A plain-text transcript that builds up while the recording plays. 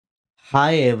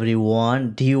Hi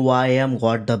everyone, DYM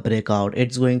got the breakout.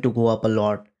 It's going to go up a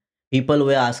lot. People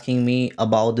were asking me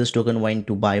about this token when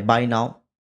to buy. Buy now.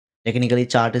 Technically,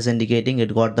 chart is indicating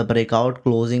it got the breakout.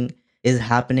 Closing is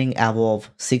happening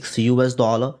above 6 US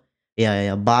dollar.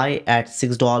 Yeah. Buy at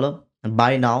 $6.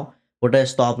 Buy now. Put a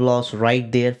stop loss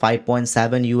right there.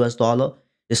 5.7 US dollar.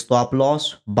 Stop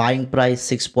loss. Buying price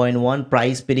 6.1.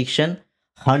 Price prediction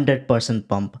 100%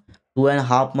 pump.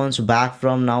 2.5 months back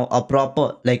from now. A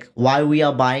proper, like, why we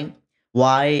are buying,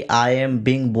 why I am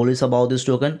being bullish about this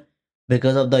token,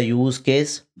 because of the use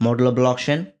case modular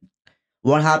blockchain.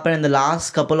 What happened in the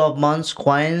last couple of months,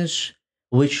 coins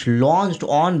which launched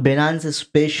on Binance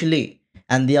especially,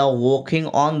 and they are working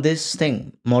on this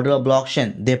thing modular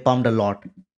blockchain, they pumped a lot.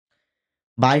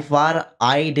 By far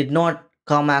I did not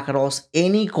come across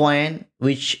any coin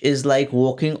which is like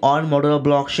working on modular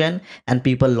blockchain and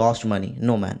people lost money.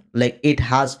 No man, like it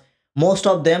has, most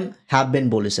of them have been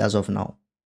bullish as of now.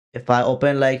 If I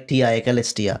open like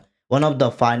TIA, one of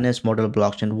the finest model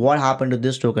blockchain, what happened to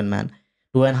this token, man?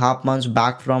 2.5 months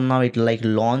back from now, it like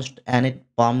launched and it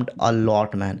pumped a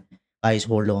lot, man. Guys,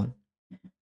 hold on.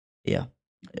 Yeah,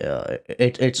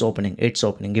 it's opening. It's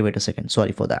opening. Give it a second.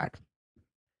 Sorry for that.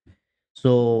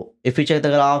 So if you check the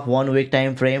graph, 1 week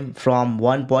time frame from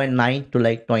 1.9 to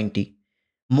like 20,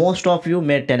 most of you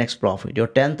made 10x profit. Your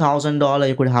 $10,000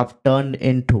 you could have turned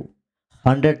into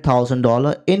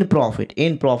 $100,000 in profit.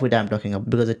 In profit I'm talking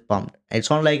about, because it pumped. It's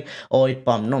not like, oh, it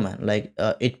pumped. No man, like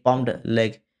it pumped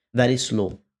like very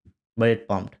slow, but it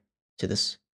pumped. See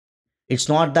this, it's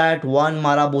not that one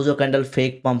Marabuzo candle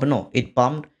fake pump. No, it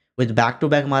pumped with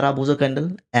back-to-back Marabuzo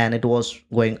candle and it was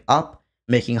going up,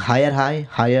 making higher high,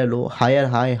 higher low, higher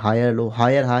high, higher low,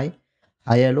 higher high,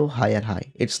 higher low, higher high.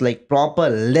 It's like proper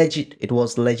legit. It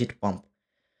was legit pump.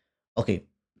 Okay.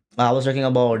 I was talking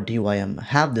about DYM.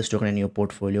 Have this token in your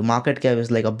portfolio. Market cap is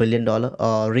like $1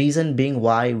 billion. Reason being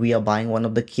why we are buying, one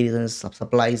of the key reasons,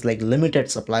 supply is like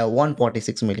limited supply of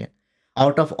 146 million.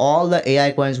 Out of all the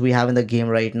AI coins we have in the game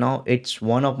right now, it's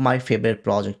one of my favorite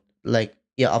project. Like,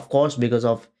 yeah, of course, because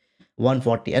of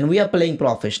 140, and we are playing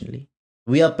professionally.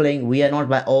 We are playing. We are not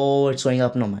by, oh, it's going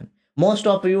up. No man. Most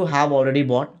of you have already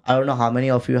bought. I don't know how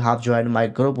many of you have joined my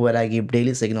group where I give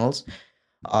daily signals.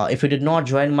 If you did not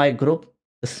join my group,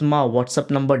 this is my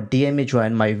WhatsApp number. DM me,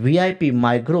 join my VIP,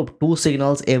 my group. Two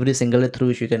signals every single day through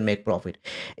which you can make profit.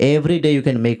 Every day you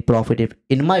can make profit if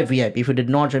in my VIP. If you did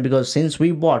not join, because since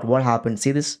we bought, what happened?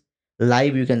 See this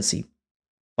live, you can see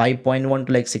 5.1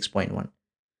 to like 6.1,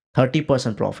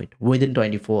 30% profit within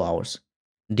 24 hours.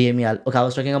 DM me. Okay, I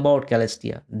was talking about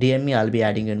Celestia. DM me. I'll be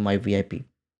adding you in my VIP.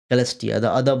 Celestia,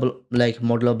 the other like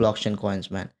modular blockchain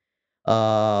coins, man.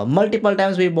 Multiple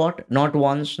times we bought, not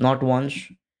once, not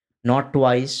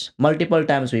twice, multiple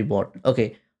times we bought.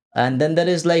 Okay. And then there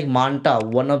is like Manta,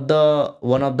 one of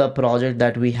the project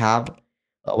that we have,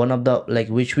 one of the like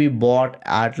which we bought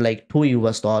at like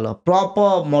 $2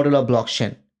 proper modular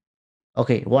blockchain.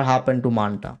 Okay, what happened to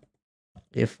Manta?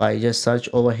 If I just search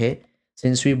over here,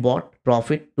 since we bought,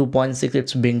 profit 2.6,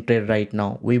 it's being traded right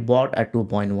now. We bought at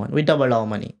 2.1, we doubled our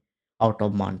money out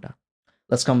of Manta.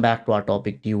 Let's come back to our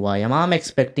topic, DYM. I'm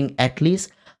expecting at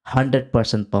least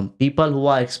 100% pump. People who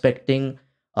are expecting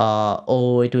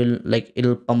oh, it will like,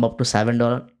 it'll pump up to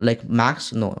 $7 like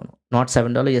max. No, not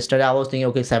 $7. Yesterday I was thinking,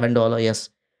 okay, $7, yes,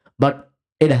 but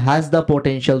it has the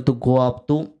potential to go up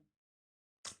to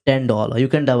 $10. You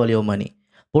can double your money.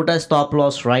 Put a stop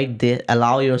loss right there.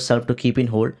 Allow yourself to keep in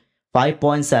hold.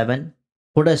 5.7.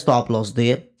 Put a stop loss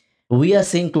there. We are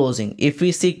seeing closing. If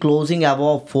we see closing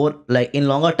above 4, like in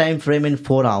longer time frame in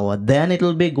 4 hours, then it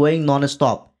will be going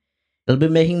non-stop. It'll be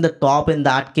making the top in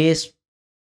that case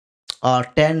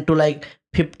 10 to like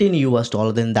 15 US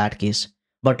dollar in that case.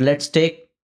 But let's take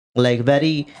like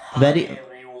very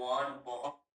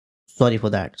sorry for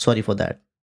that. Sorry for that.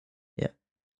 Yeah,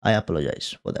 I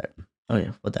apologize for that.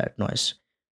 Okay, for that noise.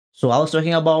 So I was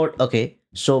talking about, okay,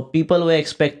 so people were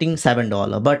expecting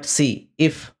 $7, but see,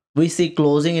 if we see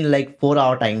closing in like 4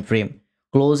 hour time frame,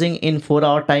 closing in 4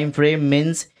 hour time frame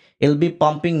means it'll be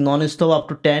pumping non-stop up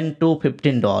to 10 to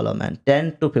 $15, man.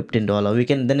 10 to $15. We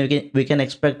can, then we can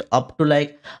expect up to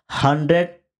like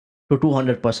 100 to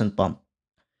 200% pump.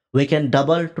 We can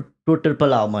double to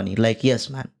triple our money. Like, yes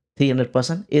man,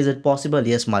 300%. Is it possible?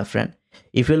 Yes my friend.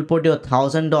 If you'll put your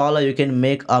 $1,000, you can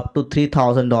make up to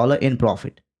 $3,000 in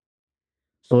profit.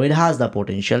 So it has the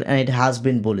potential and it has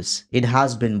been bullish. It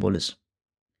has been bullish.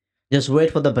 Just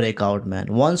wait for the breakout,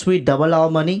 man. Once we double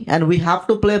our money, and we have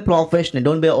to play professionally.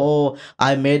 Don't be, oh,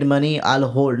 I made money, I'll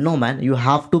hold. No, man. You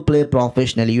have to play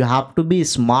professionally. You have to be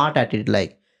smart at it.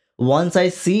 Like, once I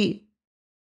see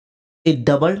it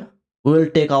doubled, we will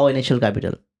take our initial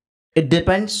capital. It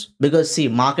depends because see,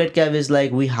 market cap is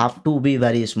like we have to be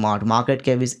very smart. Market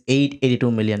cap is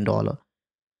 $882 million.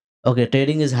 Okay,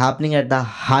 trading is happening at the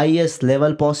highest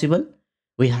level possible.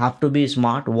 We have to be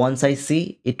smart. Once I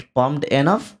see it pumped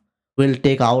enough, we'll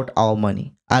take out our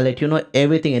money. I'll let you know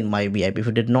everything in my VIP. If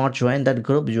you did not join that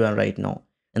group, join right now.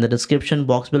 In the description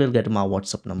box below, you'll get my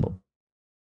WhatsApp number.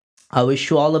 I wish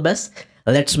you all the best.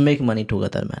 Let's make money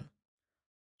together, man.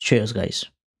 Cheers, guys.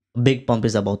 Big pump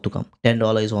is about to come.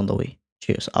 $10 is on the way.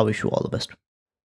 Cheers. I wish you all the best.